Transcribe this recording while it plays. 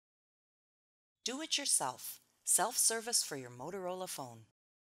Do it yourself. Self-service for your Motorola phone.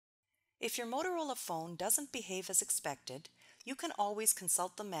 If your Motorola phone doesn't behave as expected, you can always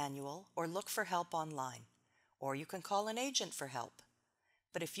consult the manual or look for help online, or you can call an agent for help.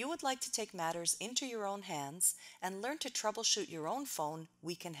 But if you would like to take matters into your own hands and learn to troubleshoot your own phone,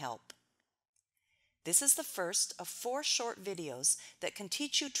 we can help. This is the first of 4 short videos that can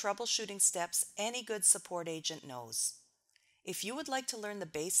teach you troubleshooting steps any good support agent knows. If you would like to learn the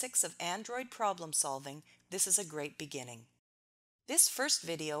basics of Android problem solving, this is a great beginning. This first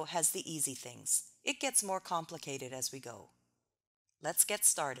video has the easy things. It gets more complicated as we go. Let's get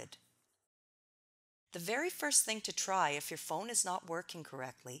started. The very first thing to try if your phone is not working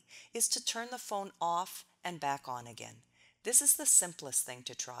correctly is to turn the phone off and back on again. This is the simplest thing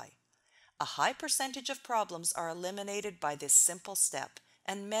to try. A high percentage of problems are eliminated by this simple step,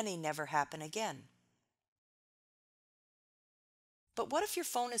 and many never happen again. But what if your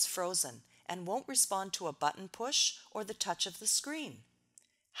phone is frozen and won't respond to a button push or the touch of the screen?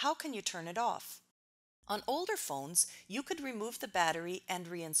 How can you turn it off? On older phones, you could remove the battery and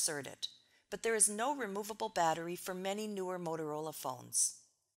reinsert it, but there is no removable battery for many newer Motorola phones.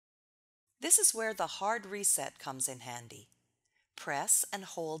 This is where the hard reset comes in handy. Press and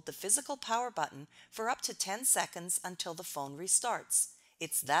hold the physical power button for up to 10 seconds until the phone restarts.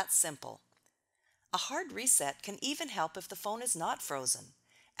 It's that simple. A hard reset can even help if the phone is not frozen,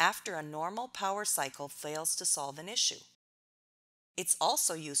 after a normal power cycle fails to solve an issue. It's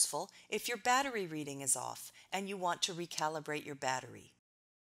also useful if your battery reading is off and you want to recalibrate your battery.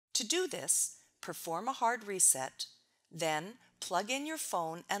 To do this, perform a hard reset, then plug in your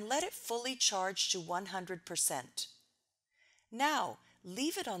phone and let it fully charge to 100%. Now,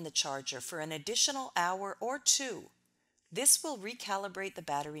 leave it on the charger for an additional hour or 2. This will recalibrate the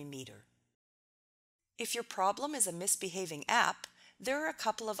battery meter. If your problem is a misbehaving app, there are a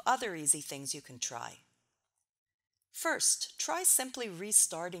couple of other easy things you can try. First, try simply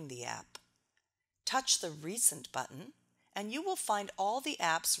restarting the app. Touch the Recent button, and you will find all the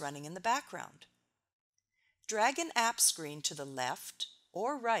apps running in the background. Drag an app screen to the left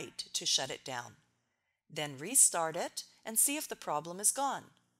or right to shut it down. Then restart it and see if the problem is gone.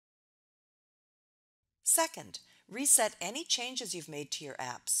 Second, reset any changes you've made to your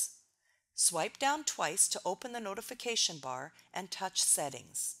apps. Swipe down twice to open the notification bar and touch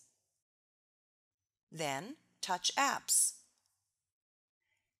Settings. Then touch Apps.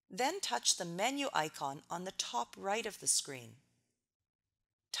 Then touch the menu icon on the top right of the screen.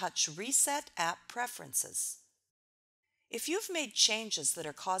 Touch Reset App Preferences. If you've made changes that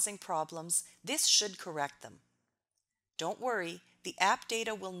are causing problems, this should correct them. Don't worry, the app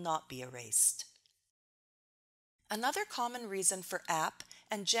data will not be erased. Another common reason for app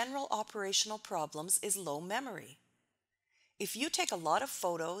and general operational problems is low memory. If you take a lot of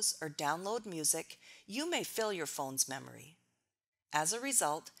photos or download music, you may fill your phone's memory. As a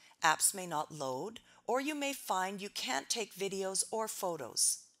result, apps may not load, or you may find you can't take videos or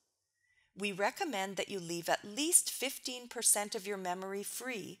photos. We recommend that you leave at least 15% of your memory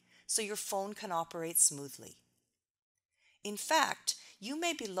free so your phone can operate smoothly. In fact, you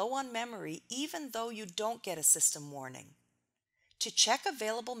may be low on memory even though you don't get a system warning. To check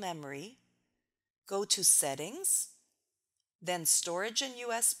available memory, go to Settings, then Storage and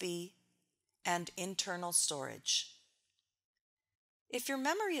USB, and Internal Storage. If your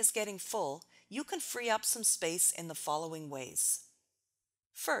memory is getting full, you can free up some space in the following ways.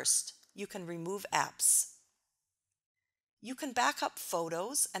 First, you can remove apps. You can back up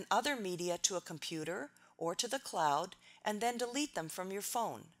photos and other media to a computer or to the cloud and then delete them from your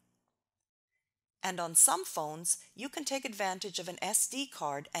phone. And on some phones, you can take advantage of an SD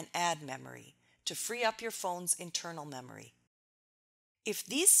card and add memory to free up your phone's internal memory. If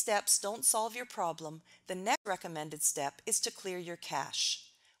these steps don't solve your problem, the next recommended step is to clear your cache.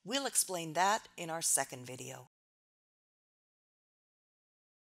 We'll explain that in our second video.